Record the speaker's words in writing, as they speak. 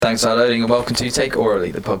Thanks for downloading and welcome to Take Orally,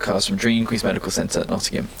 the podcast from Dream Queen's Medical Centre at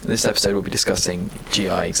Nottingham. In this episode we'll be discussing GI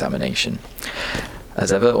examination.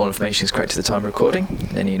 As ever, all information is correct at the time of recording.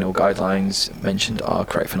 Any and all guidelines mentioned are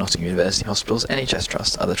correct for Nottingham University Hospitals, NHS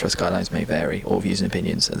Trust. Other trust guidelines may vary. All views and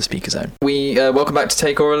opinions at the speaker's own. We welcome back to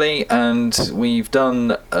Take Orally, and we've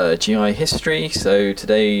done GI history. So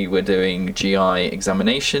today we're doing GI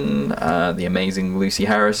examination. The amazing Lucy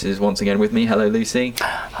Harris is once again with me. Hello, Lucy.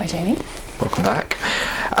 Hi, Jamie. Welcome back.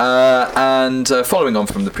 And following on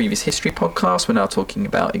from the previous history podcast, we're now talking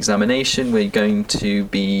about examination. We're going to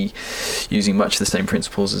be using much the same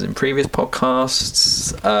principles as in previous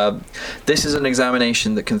podcasts. This is an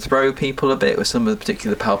examination that can throw people a bit with some of the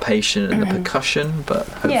particular palpation and the percussion, but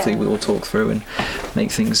hopefully we will talk through and make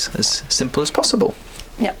things as simple as possible.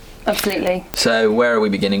 Yeah, absolutely. So where are we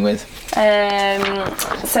beginning with? I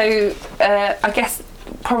guess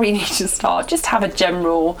probably need to start, just have a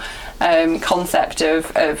general concept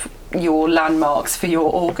of your landmarks for your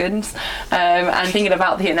organs, and thinking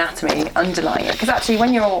about the anatomy underlying it, because actually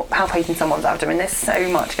when you're palpating someone's abdomen, there's so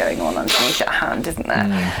much going on underneath your hand, isn't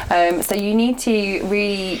there? So you need to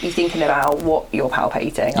really be thinking about what you're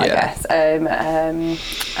palpating, I guess, and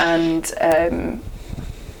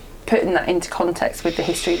putting that into context with the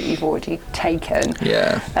history that you've already taken.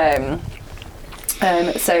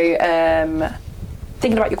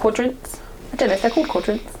 Thinking about your quadrants. I don't know if they're called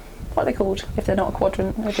quadrants. What are they called if they're not a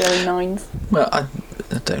quadrant? Maybe they're nines. Well, I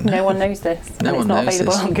don't know. No one knows this. No one knows this. It's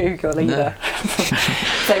not available on Google either. No.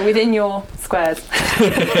 So within your squares. So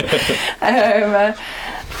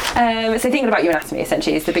thinking about your anatomy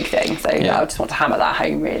essentially is the big thing. So I just want to hammer that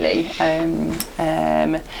home really.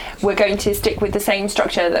 We're going to stick with the same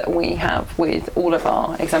structure that we have with all of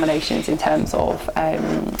our examinations in terms of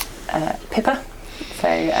PIPA. So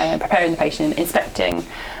preparing the patient, inspecting,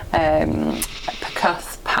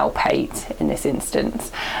 percuss, palpate in this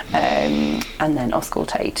instance, and then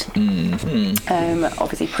auscultate.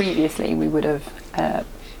 Obviously previously we would have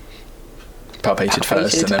palpated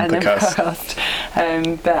first and then percussed.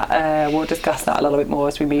 But we'll discuss that a little bit more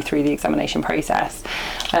as we move through the examination process.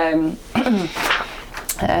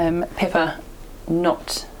 PIPA,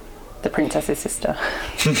 not the princess's sister.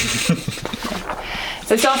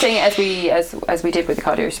 So starting as we did with the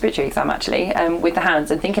cardiorespiratory exam actually, with the hands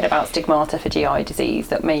and thinking about stigmata for GI disease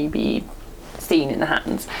that may be seen in the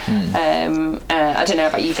hands. I don't know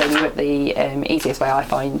about you, Jamie, but the easiest way I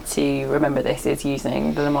find to remember this is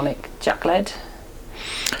using the mnemonic JACLED.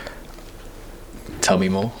 Tell me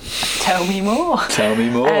more. Tell me more. Tell me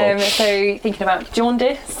more. So thinking about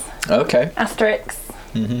jaundice. Okay. Asterix.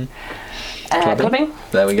 Clubbing.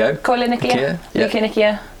 There we go. Koilonychia.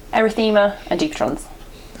 Leukonychia. Erythema and Deucrotons.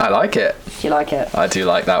 I like it. Do you like it? I do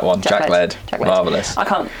like that one. JACLED. Marvellous. I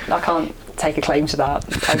can't take a claim to that.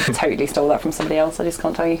 I totally stole that from somebody else. I just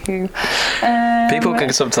can't tell you who. People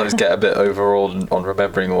can sometimes get a bit overawed on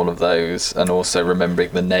remembering all of those and also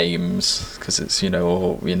remembering the names because it's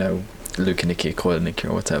leukonychia, koilonychia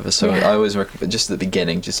or whatever. So I always recommend just at the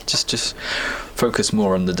beginning, just focus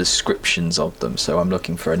more on the descriptions of them. So I'm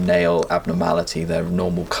looking for a nail abnormality. They're of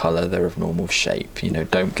normal colour. They're of normal shape.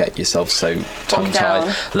 Don't get yourself so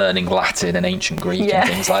tongue-tied learning Latin and ancient Greek and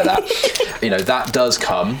things like that. That does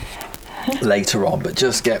come later on, but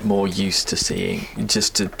just get more used to seeing,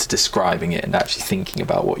 just to describing it and actually thinking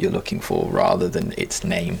about what you're looking for rather than its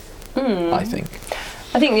name. I think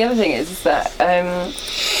the other thing is that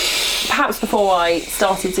perhaps before I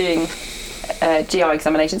started doing GI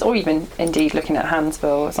examinations, or even indeed looking at hands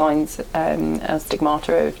for signs and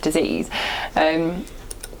stigmata of disease,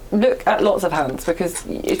 look at lots of hands, because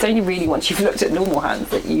it's only really once you've looked at normal hands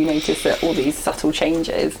that you notice that all these subtle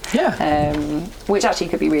changes, which actually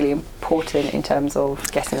could be really important in terms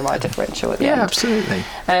of getting the right differential at the end. Absolutely.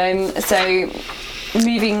 So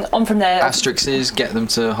moving on from there, asterisks, get them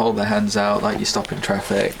to hold their hands out like you're stopping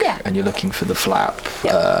traffic, and you're looking for the flap,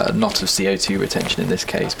 not of CO2 retention in this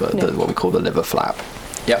case, but what we call the liver flap.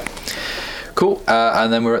 Cool.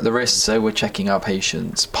 And then we're at the wrist, so we're checking our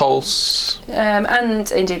patient's pulse.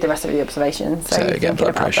 And indeed the rest of the observations. So again,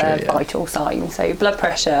 blood pressure, their vital signs. So blood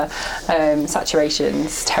pressure,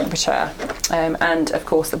 saturations, temperature, and of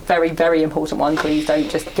course the very, very important one, please don't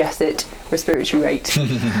just guess it, respiratory rate.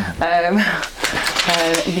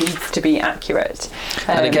 Needs to be accurate.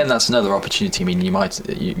 And again, that's another opportunity. I mean, you at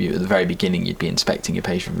the very beginning, you'd be inspecting your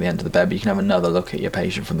patient from the end of the bed, but you can have another look at your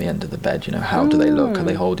patient from the end of the bed. How do they look? Are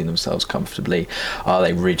they holding themselves comfortably? Are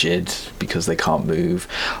they rigid because they can't move?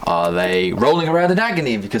 Are they rolling around in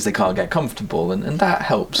agony because they can't get comfortable? And that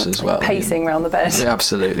helps as well. Pacing around the bed. Yeah,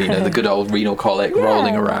 absolutely. The good old renal colic,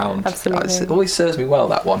 rolling around. Absolutely. It always serves me well,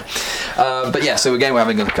 that one. But so again, we're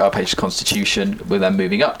having a look at our patient's constitution constitution. We're then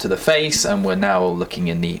moving up to the face, and we're now looking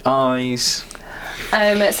in the eyes.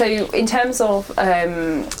 So in terms of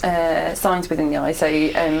signs within the eye, so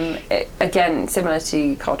again, similar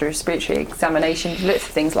to cardiorespiratory examination, you look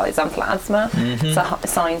for things like xanthelasma, so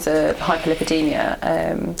signs of hyperlipidemia,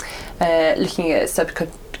 looking at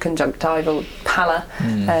subconjunctival pallor,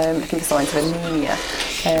 looking for signs of anemia.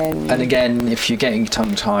 And again, if you're getting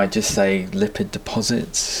tongue-tied, just say lipid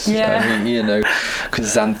deposits. Yeah. You know,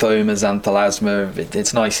 because xanthoma, xanthelasma,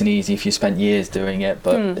 it's nice and easy if you spent years doing it.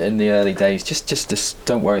 But in the early days, just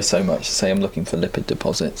don't worry so much. Say I'm looking for lipid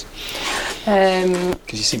deposits.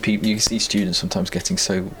 Because you see students sometimes getting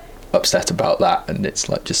so upset about that, and it's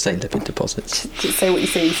like, just say lipid deposits. Just say what you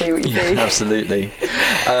see. Say what you see. Absolutely.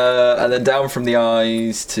 And then down from the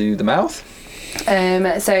eyes to the mouth.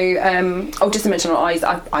 Just to mention on eyes,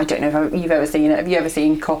 I don't know if you've ever seen it. Have you ever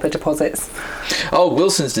seen copper deposits? Oh,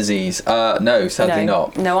 Wilson's disease. No, sadly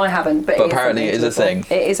not. No, I haven't. But apparently it is a thing.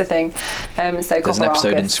 It is a thing. There's an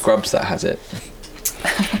episode in Scrubs that has it.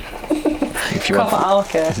 Copper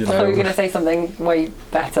arcus. I thought you were going to say something way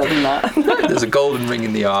better than that. There's a golden ring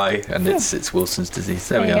in the eye, and it's Wilson's disease.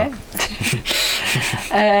 There we are.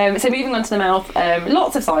 So moving on to the mouth,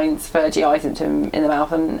 lots of signs for GI symptom in the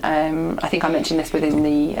mouth, and I think I mentioned this within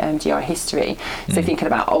the GI history. So thinking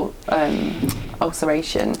about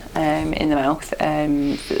ulceration in the mouth,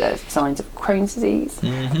 signs of Crohn's disease.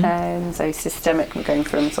 So systemic, going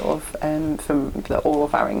from sort of from the oral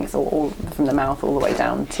pharynx or from the mouth all the way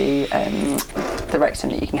down to the rectum,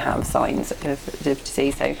 that you can have signs of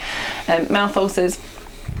disease. So mouth ulcers.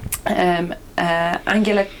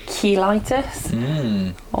 Angular cheilitis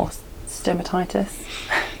or stomatitis,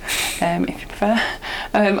 if you prefer,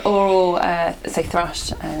 oral, say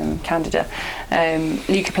thrush, candida,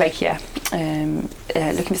 leukoplakia,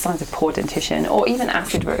 looking for signs of poor dentition or even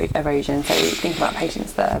acid erosion. So think about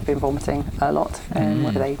patients that have been vomiting a lot,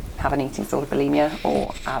 whether they have an eating disorder, bulimia,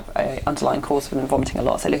 or have an underlying cause for them vomiting a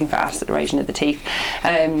lot. So looking for acid erosion of the teeth,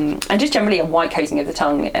 and just generally a white coating of the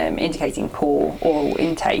tongue, indicating poor oral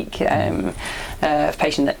intake. A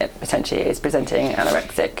patient that potentially is presenting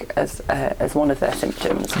anorexic as one of their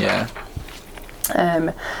symptoms. Yeah.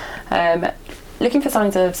 Looking for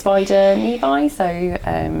signs of spider nevi, so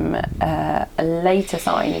a later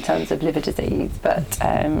sign in terms of liver disease, but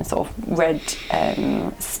sort of red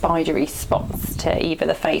spidery spots to either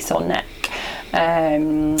the face or neck,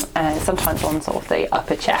 and sometimes on sort of the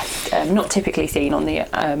upper chest, not typically seen on the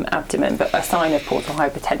abdomen, but a sign of portal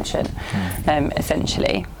hypertension,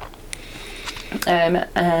 essentially.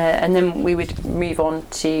 And then we would move on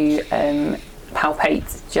to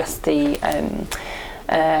palpate just the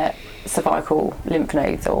cervical lymph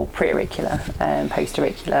nodes, or preauricular,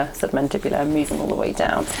 postauricular, submandibular, moving all the way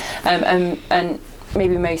down, and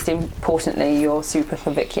maybe most importantly your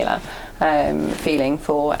supraclavicular, feeling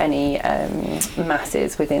for any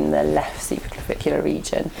masses within the left supraclavicular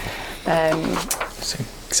region. So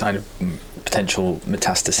sign of potential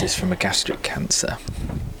metastasis from a gastric cancer.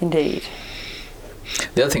 Indeed.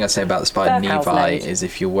 The other thing I'd say about the spider nevi is,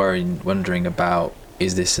 if you're wondering about,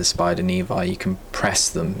 is this a spider nevi, you can press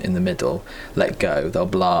them in the middle, let go, they'll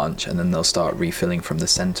blanch, and then they'll start refilling from the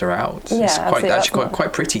centre out. Yeah, it's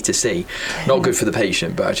quite pretty to see. Not good for the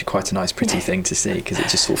patient, but actually quite a nice pretty thing to see, because it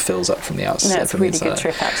just sort of fills up from the outside. That's a really good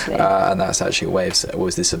trick, actually. And that's actually a way of saying,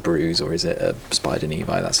 was this a bruise or is it a spider nevi?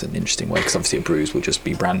 That's an interesting way, because obviously a bruise will just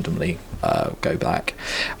be randomly go back.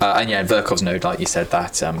 And yeah, Virchow's node, like you said,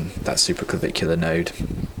 that supraclavicular node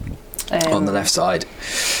on the left side.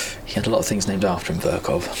 He had a lot of things named after him,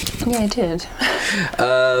 Virchow. Yeah, he did.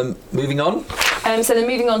 Moving on. So then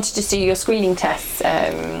moving on to just do your screening tests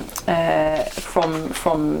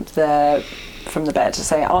from the bed.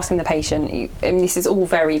 So asking the patient, and this is all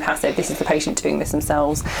very passive, this is the patient doing this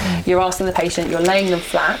themselves. You're asking the patient, you're laying them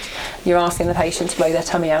flat, you're asking the patient to blow their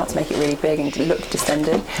tummy out to make it really big and look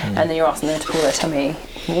distended, and then you're asking them to pull their tummy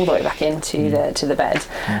all the way back into the bed.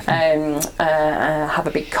 Have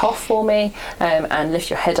a big cough for me, and lift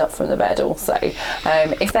your head up from the bed also.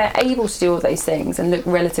 If they're able to do all those things and look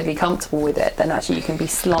relatively comfortable with it, then actually you can be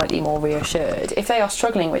slightly more reassured. If they are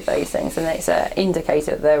struggling with those things, then it's an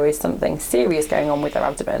indicator that there is something serious going on with their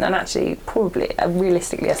abdomen, and actually probably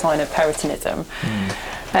realistically a sign of peritonism.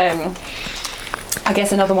 I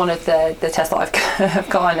guess another one of the tests that I've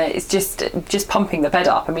got on it is just pumping the bed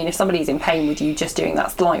up. I mean, if somebody's in pain with you just doing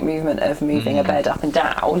that slight movement of moving a bed up and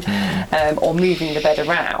down, or moving the bed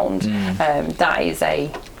around, that is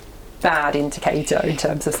a bad indicator in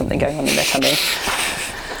terms of something going on in their tummy.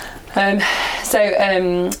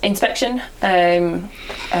 Inspection.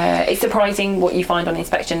 It's surprising what you find on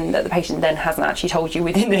inspection that the patient then hasn't actually told you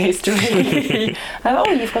within the history. Oh,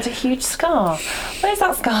 you've got a huge scar. Where's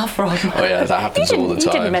that scar from? Oh yeah, that happens all the time.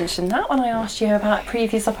 You didn't mention that when I asked you about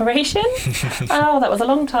previous operation. Oh, that was a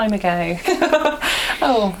long time ago.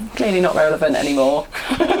 Oh, clearly not relevant anymore.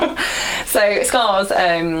 So scars,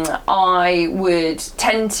 I would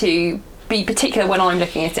tend to be particular when I'm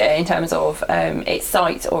looking at it in terms of its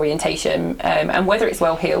site orientation, and whether it's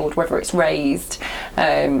well healed, whether it's raised,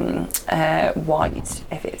 white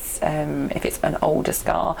if it's an older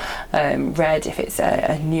scar, red if it's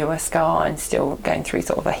a newer scar and still going through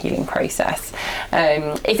sort of a healing process.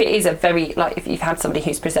 If it is a very, like if you've had somebody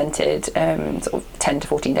who's presented sort of 10 to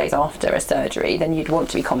 14 days after a surgery, then you'd want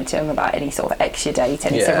to be commenting about any sort of exudate,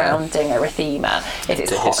 any surrounding erythema, if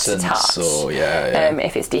it's hot to touch, or,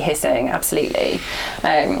 if it's dehiscing, absolutely.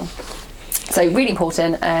 So really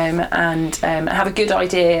important, and have a good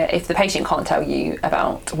idea if the patient can't tell you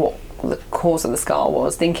about what the cause of the scar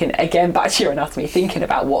was, thinking again back to your anatomy, thinking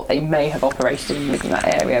about what they may have operated within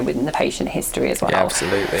that area within the patient history as well. Yeah,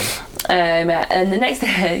 absolutely. And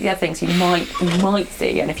the other things you might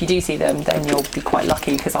see, and if you do see them, then you'll be quite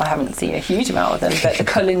lucky because I haven't seen a huge amount of them. But the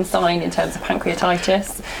Cullen sign in terms of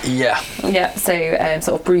pancreatitis. Yeah. Yeah. So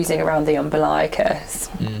sort of bruising around the umbilicus.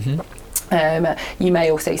 Mm-hmm. You may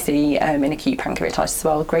also see in acute pancreatitis as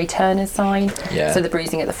well, Gray-Turner's sign. Yeah. So the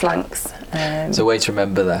bruising at the flanks. So a way to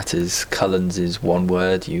remember that is Cullen's is one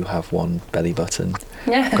word, you have one belly button.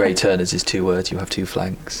 Yeah. Gray-Turner's is 2 words, you have 2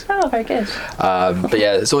 flanks. Oh, very good. But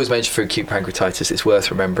yeah, it's always mentioned for acute pancreatitis. It's worth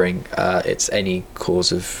remembering it's any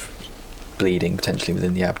cause of bleeding potentially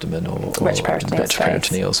within the abdomen or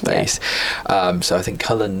retroperitoneal space. Yeah. So I think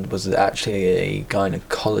Cullen was actually a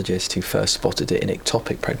gynecologist who first spotted it in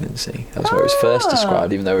ectopic pregnancy. That was where it was first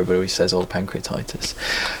described, even though everybody always says, pancreatitis.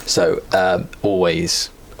 So always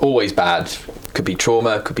bad. Could be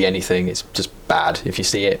trauma, could be anything. It's just bad. If you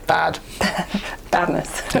see it, bad.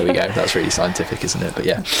 Badness. There we go. That's really scientific, isn't it? But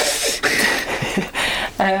yeah.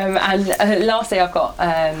 And lastly, I've got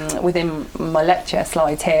within my lecture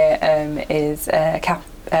slides here is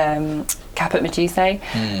caput medusae,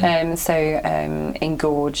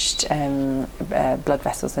 engorged blood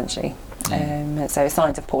vessels essentially. So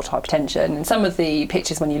signs of portal hypertension, and some of the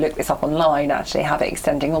pictures when you look this up online actually have it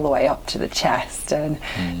extending all the way up to the chest, and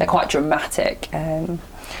they're quite dramatic in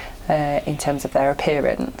terms of their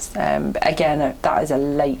appearance. But again, that is a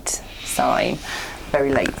late sign,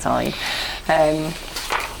 very late sign.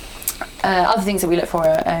 Other things that we look for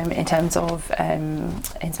in terms of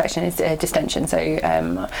inspection is distension. So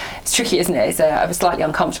it's tricky, isn't it? It's a slightly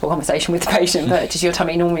uncomfortable conversation with the patient, but does your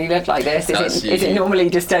tummy normally look like this? Is it normally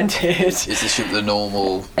distended? Is this the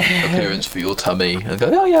normal appearance for your tummy? And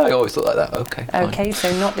go, oh yeah, I always thought like that. Okay, fine. Okay,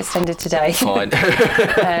 so not distended today. Fine.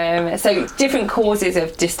 So different causes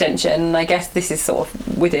of distension. I guess this is sort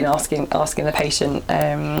of within asking the patient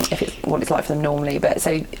if it's what it's like for them normally. But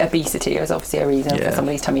so obesity is obviously a reason for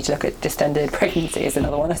somebody's tummy to look at distended. Pregnancy is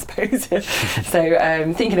another one, I suppose.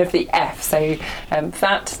 So thinking of the F, so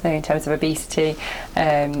fat, so in terms of obesity,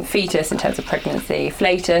 fetus in terms of pregnancy,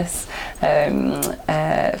 flatus,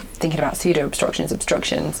 thinking about pseudo-obstructions,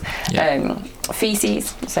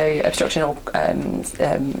 feces, so obstruction or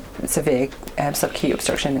severe subacute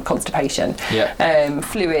obstruction and constipation,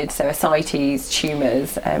 fluid, so ascites,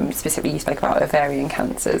 tumours, specifically you spoke about ovarian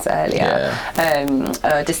cancers earlier,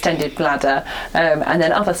 distended bladder, and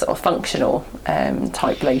then other sort of functional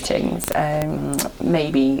type bloatings,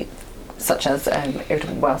 maybe such as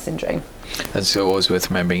irritable bowel syndrome. And so always worth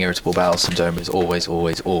remembering, irritable bowel syndrome is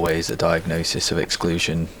always a diagnosis of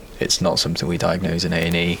exclusion. It's not something we diagnose in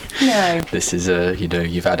A&E. No. This is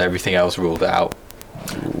you've had everything else ruled out.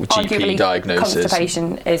 GP arguably, diagnosis.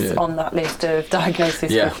 Constipation is on that list of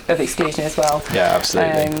diagnosis of exclusion as well. Yeah,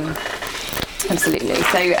 absolutely. Absolutely.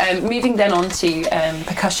 So moving then on to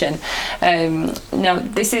percussion. Now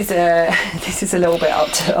this is a little bit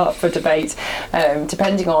up for debate,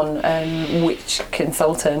 depending on which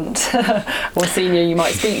consultant or senior you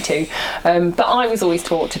might speak to. But I was always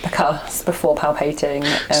taught to percuss before palpating.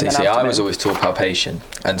 See, I was always taught palpation,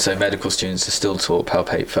 and so medical students are still taught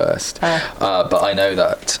palpate first. But I know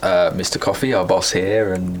that Mr. Coffey, our boss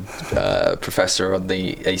here, and professor on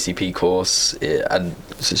the ACP course, and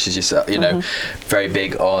so she's just very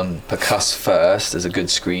big on percuss first as a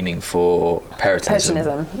good screening for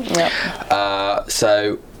peritonism. Yeah.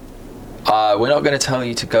 So We're not going to tell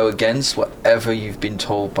you to go against whatever you've been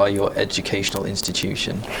told by your educational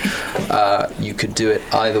institution. You could do it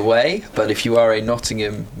either way, but if you are a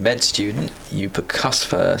Nottingham Med student, you percuss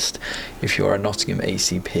first. If you're a Nottingham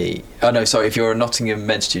ACP... if you're a Nottingham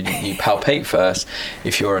Med student, you palpate first.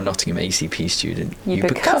 If you're a Nottingham ACP student, you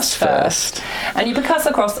percuss first. And you percuss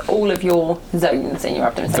across all of your zones in your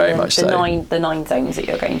abdomen. Very much so. The 9 zones that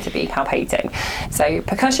you're going to be palpating. So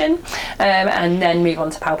percussion, and then move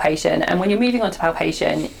on to palpation. And when you're moving on to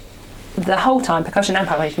palpation, the whole time, percussion and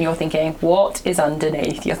palpation, you're thinking, what is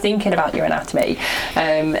underneath? You're thinking about your anatomy,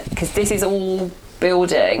 because this is all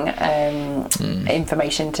building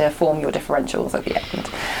information to form your differentials at the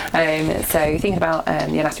end. So thinking about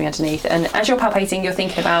the anatomy underneath, and as you're palpating, you're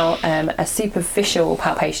thinking about a superficial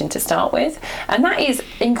palpation to start with, and that is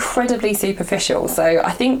incredibly superficial. So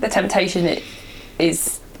I think the temptation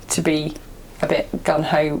is to be a bit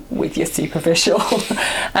gun-ho with your superficial,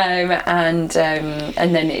 and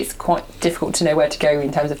then it's quite difficult to know where to go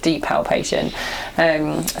in terms of deep palpation.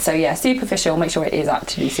 So yeah, superficial, make sure it is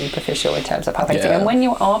actually superficial in terms of palpating. And when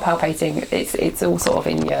you are palpating, it's all sort of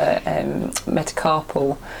in your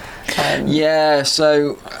metacarpal.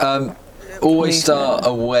 Always start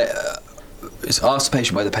away. Ask the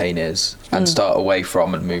patient where the pain is and start away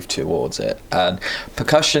from and move towards it. And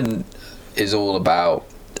percussion is all about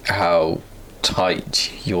how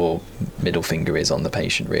tight your middle finger is on the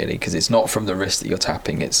patient, really, because it's not from the wrist that you're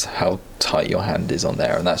tapping, it's how tight your hand is on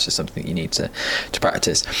there, and that's just something you need to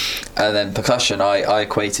practice. And then percussion, I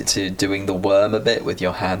equate it to doing the worm a bit with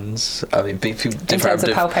your hands. I mean, in terms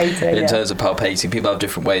of palpating, people have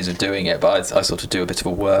different ways of doing it, but I sort of do a bit of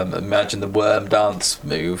a worm. Imagine the worm dance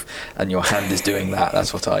move and your hand is doing that.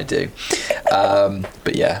 That's what I do.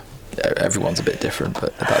 But yeah, everyone's a bit different,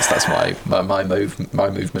 but that's my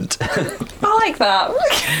movement. I like that.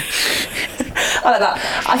 I like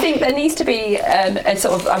that. I think there needs to be a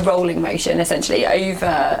sort of a rolling motion, essentially,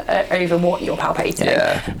 over what you're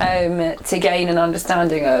palpating, to gain an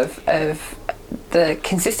understanding of the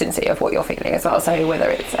consistency of what you're feeling as well. So whether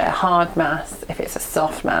it's a hard mass, if it's a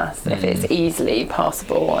soft mass, if it's easily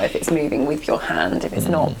passable, if it's moving with your hand, if it's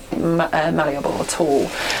not malleable at all.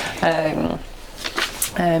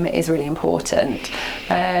 Is really important.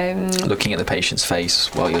 Looking at the patient's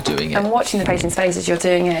face while you're doing it. And watching the patient's face as you're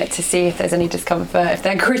doing it to see if there's any discomfort. If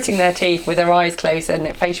they're gritting their teeth with their eyes closed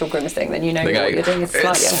and facial grimacing, then you know what you're doing is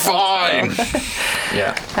slightly uncomfortable. Fine!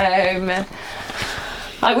 Yeah.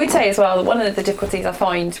 I would say as well that one of the difficulties I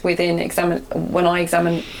find when I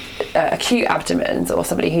examine acute abdomens or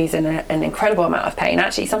somebody who's in an incredible amount of pain,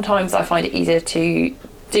 actually sometimes I find it easier to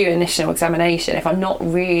do an initial examination if I'm not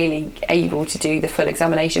really able to do the full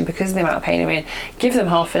examination because of the amount of pain I'm in. Give them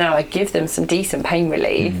half an hour, give them some decent pain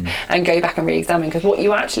relief, and go back and re-examine, because what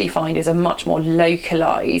you actually find is a much more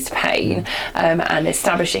localised pain, and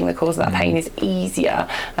establishing the cause of that pain is easier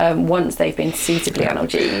once they've been suitably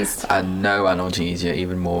analgesed. And no analgesia,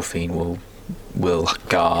 even morphine, will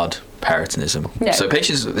guard peritonism. No. So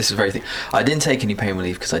patients, this is very thing. I didn't take any pain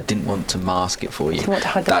relief because I didn't want to mask it for you. Want to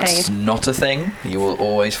hide the That's pain. Not a thing. You will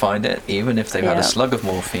always find it, even if they've had a slug of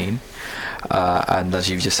morphine. And as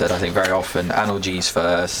you've just said, I think very often analgesics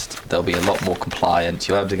first. They'll be a lot more compliant.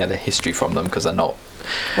 You'll have to get a history from them because they're not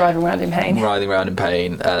writhing around in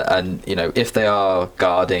pain. And you know, if they are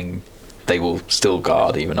guarding, they will still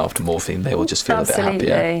guard even after morphine. They will just feel a bit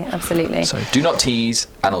happier. Absolutely. So do not tease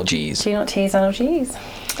analgesics. Do not tease analgesics.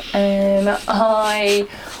 I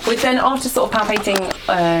would then, after sort of palpating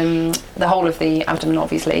the whole of the abdomen,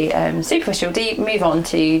 obviously superficial deep, move on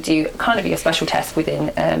to do kind of your special test within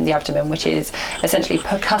the abdomen, which is essentially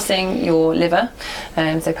percussing your liver.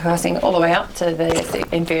 So percussing all the way up to the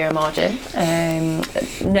inferior margin,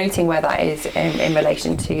 noting where that is in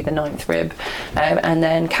relation to the 9th rib, and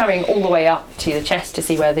then carrying all the way up to the chest to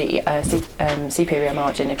see where the superior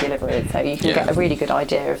margin of your liver is. So you can get a really good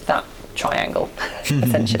idea of that triangle,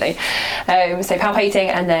 essentially. So palpating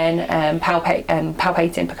and then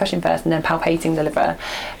palpating percussion first, and then palpating the liver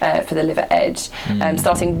for the liver edge,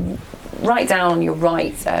 starting right down on your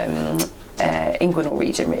right inguinal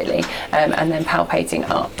region, really, and then palpating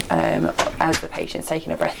up as the patient's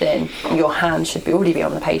taking a breath in. Your hand should already be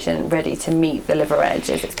on the patient, ready to meet the liver edge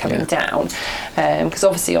as it's coming down, because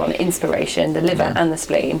obviously on inspiration the liver and the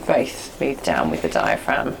spleen both move down with the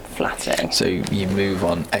diaphragm flattening. So you move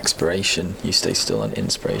on expiration, you stay still on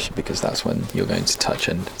inspiration, because that's when you're going to touch,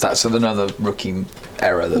 and that's another rookie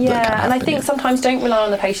error that can happen. And I think sometimes don't rely on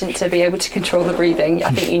the patient to be able to control the breathing. I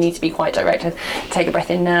think you need to be quite direct. Take a breath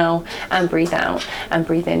in now and breathe out, and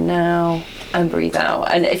breathe in now and breathe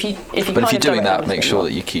out. And if you if you're doing that, direct make evidence sure anymore.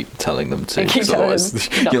 that you keep telling them to, And keep because telling otherwise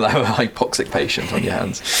them not. you'll have a hypoxic patient on your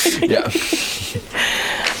hands. Yeah.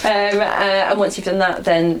 And once you've done that,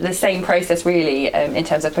 then the same process really in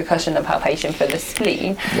terms of percussion and palpation for the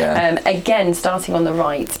spleen. Yeah. Again, starting on the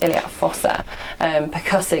right iliac fossa,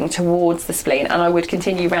 percussing towards the spleen, and I would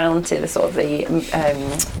continue round to the sort of the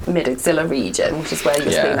mid-axilla region, which is where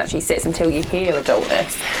your spleen actually sits, until you hear a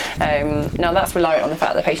dullness. Now that's reliant on the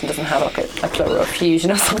fact that the patient doesn't have like a pleural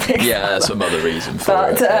effusion or something. Yeah, that's some other reason for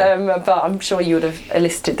But it. Yeah. but I'm sure you would have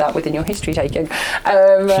elicited that within your history taking.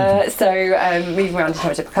 So moving around in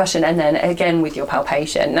terms of percussion, and then again with your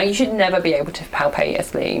palpation. Now you should never be able to palpate a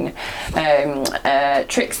spleen.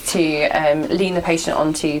 Tricks to lean the patient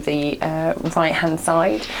onto the right hand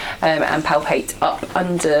side and palpate up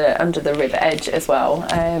under the rib edge as well,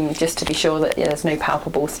 just to be sure that there's no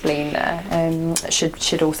palpable spleen there.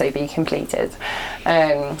 Should also be completed.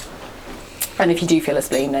 And if you do feel a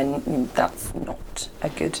spleen, then that's not a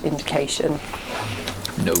good indication.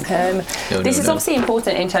 No. This is obviously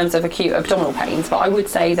important in terms of acute abdominal pains, but I would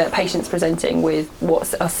say that patients presenting with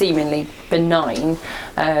what are seemingly benign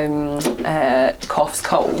coughs,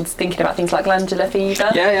 colds, thinking about things like glandular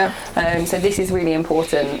fever. So this is really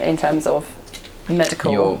important in terms of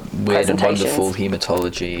medical your weird and presentations. wonderful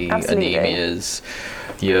haematology, Absolutely. anemias,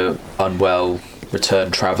 your unwell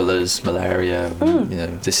return travellers, malaria.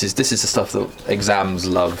 This is the stuff that exams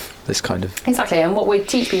love. This kind of Exactly, and what we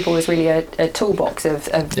teach people is really a toolbox of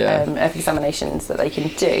examinations that they can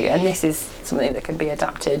do, and this is something that can be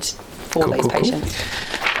adapted for those patients.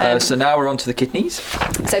 So now we're on to the kidneys.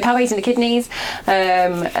 So palpating the kidneys,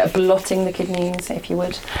 blotting the kidneys, if you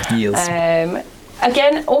would. Yes.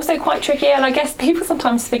 Again, also quite tricky, and I guess people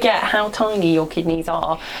sometimes forget how tiny your kidneys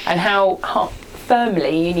are and how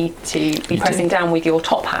firmly you need to be pressing down with your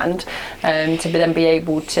top hand to then be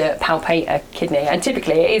able to palpate a kidney. And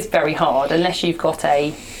typically it is very hard unless you've got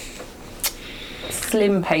a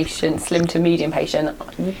slim to medium patient.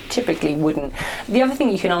 You typically wouldn't. The other thing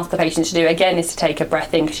you can ask the patient to do again is to take a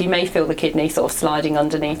breath in, because you may feel the kidney sort of sliding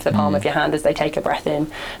underneath the palm of your hand as they take a breath in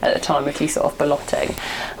at the time of you sort of blotting,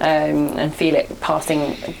 and feel it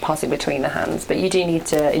passing between the hands. But you do need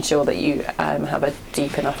to ensure that you have a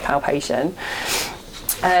deep enough palpation.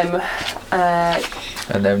 And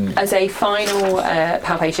then as a final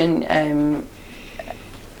palpation,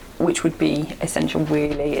 which would be essential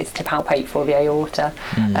really, is to palpate for the aorta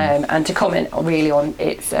and to comment really on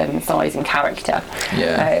its size and character.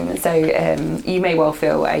 So you may well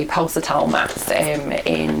feel a pulsatile mass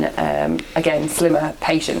in again slimmer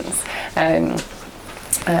patients.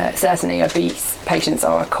 Certainly obese patients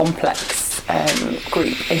are a complex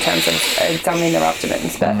group in terms of examining their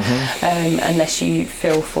abdomens, but unless you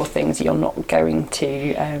feel for things, you're not going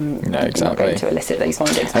to not going to elicit those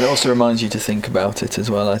findings. And it also reminds you to think about it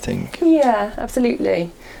as well, I think. Yeah,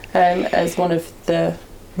 absolutely. As one of the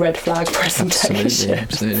red flag presentations.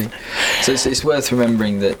 Absolutely. So it's worth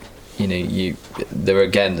remembering that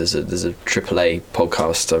there's a AAA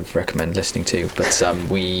podcast I recommend listening to, but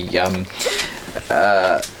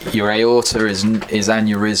your aorta is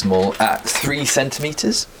aneurysmal at 3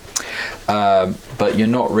 centimeters, but you're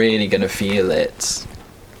not really going to feel it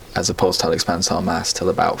as a pulsatile expansile mass till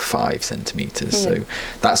about 5 centimeters. So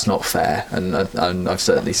that's not fair, and I've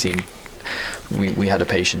certainly seen. We had a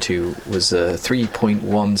patient who was a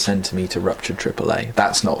 3.1 centimeter ruptured AAA.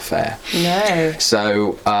 That's not fair. No.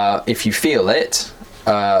 So if you feel it,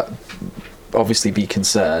 obviously be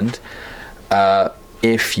concerned.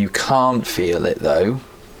 If you can't feel it though,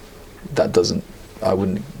 I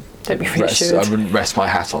wouldn't rest my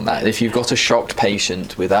hat on that. If you've got a shocked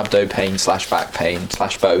patient with abdo pain / back pain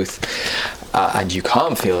 / both, and you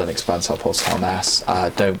can't feel an expansile pulsatile mass,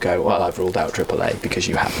 don't go, well, I've ruled out AAA, because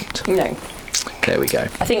you haven't. No. There we go.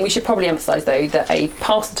 I think we should probably emphasise though that a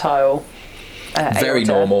pulsatile very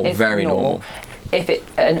normal. If it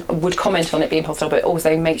would comment on it being pulsatile, but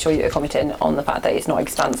also make sure you're commenting on the fact that it's not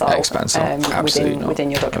expansile. Absolutely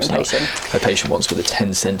within your documentation. A patient once with a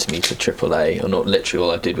 10 centimetre AAA, or not literally,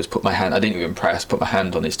 all I did was put my hand, I didn't even press, put my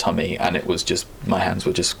hand on his tummy, and it was just, my hands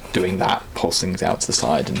were just doing that, pulsing out to the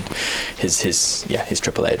side, and his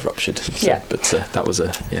AAA had ruptured. So, but that was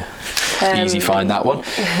easy find, that one.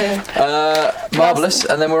 Marvellous.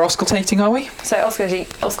 And then we're auscultating, are we? So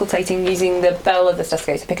auscultating using the bell of the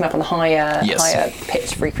stethoscope, so picking up on the higher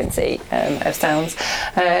pitch frequency of sounds.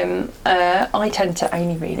 I tend to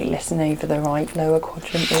only really listen over the right lower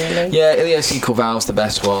quadrant, really. Yeah, ileocecal valve's the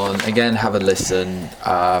best one. Again, have a listen.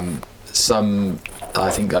 I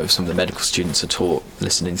think some of the medical students are taught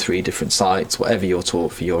listen in 3 different sites. Whatever you're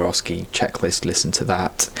taught for your OSCE checklist, listen to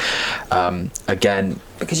that. Again,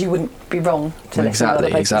 because you wouldn't be wrong to listen to other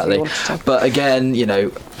places if you wanted to. But again, you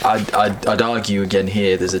know, I'd argue again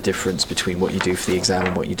here there's a difference between what you do for the exam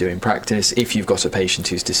and what you do in practice. If you've got a patient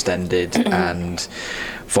who's distended and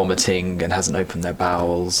vomiting and hasn't opened their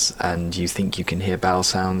bowels, and you think you can hear bowel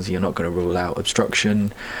sounds, you're not going to rule out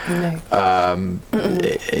obstruction. No.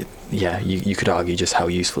 You could argue just how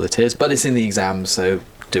useful it is, but it's in the exam, so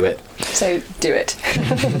do it. So do it.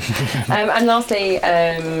 And lastly,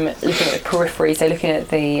 looking at the periphery, so looking at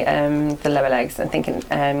the lower legs and thinking,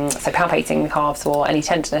 so palpating the calves for any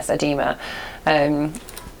tenderness, edema,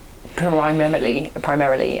 primarily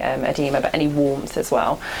edema, but any warmth as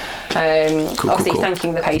well. Obviously,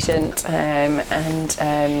 thanking the patient, and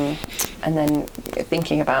then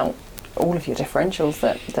thinking about all of your differentials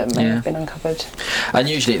that may have been uncovered. And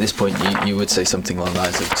usually at this point you would say something along the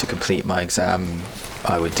lines of, to complete my exam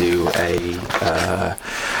I would do a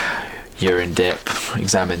urine dip,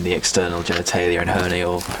 examine the external genitalia and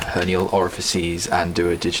hernial orifices, and do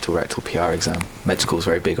a digital rectal PR exam. Med school's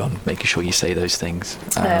very big on making sure you say those things.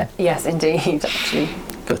 Yes, indeed, actually.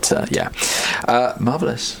 But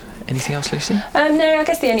marvellous. Anything else, Lucy? No, I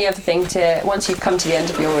guess the only other thing once you've come to the end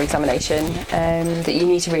of your examination, that you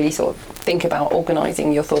need to really sort of think about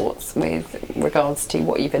organising your thoughts with regards to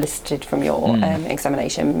what you've elicited from your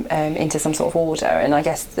examination into some sort of order. And I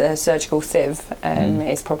guess the surgical sieve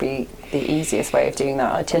is probably the easiest way of doing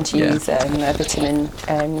that. I tend to use a vitamin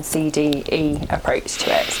C, D, E approach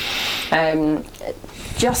to it.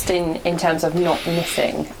 Just in terms of not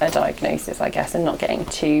missing a diagnosis, I guess, and not getting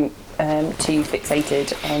too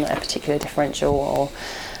fixated on a particular differential, or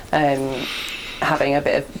having a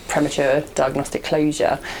bit of premature diagnostic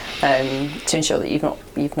closure, to ensure that you've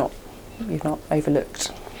not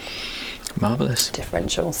overlooked marvellous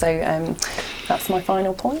differential. So that's my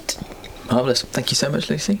final point. Marvellous. Thank you so much,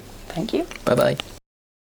 Lucy. Thank you. Bye bye.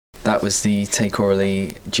 That was the Take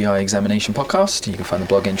Orally GI Examination podcast. You can find the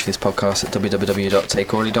blog entry for this podcast at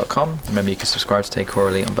www.takeorally.com. Remember, you can subscribe to Take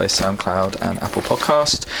Orally on both SoundCloud and Apple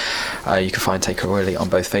Podcast. You can find Take Orally on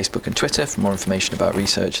both Facebook and Twitter for more information about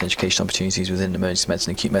research and education opportunities within emergency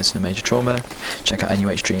medicine, acute medicine and major trauma. Check out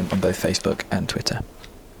NUH Dream on both Facebook and Twitter.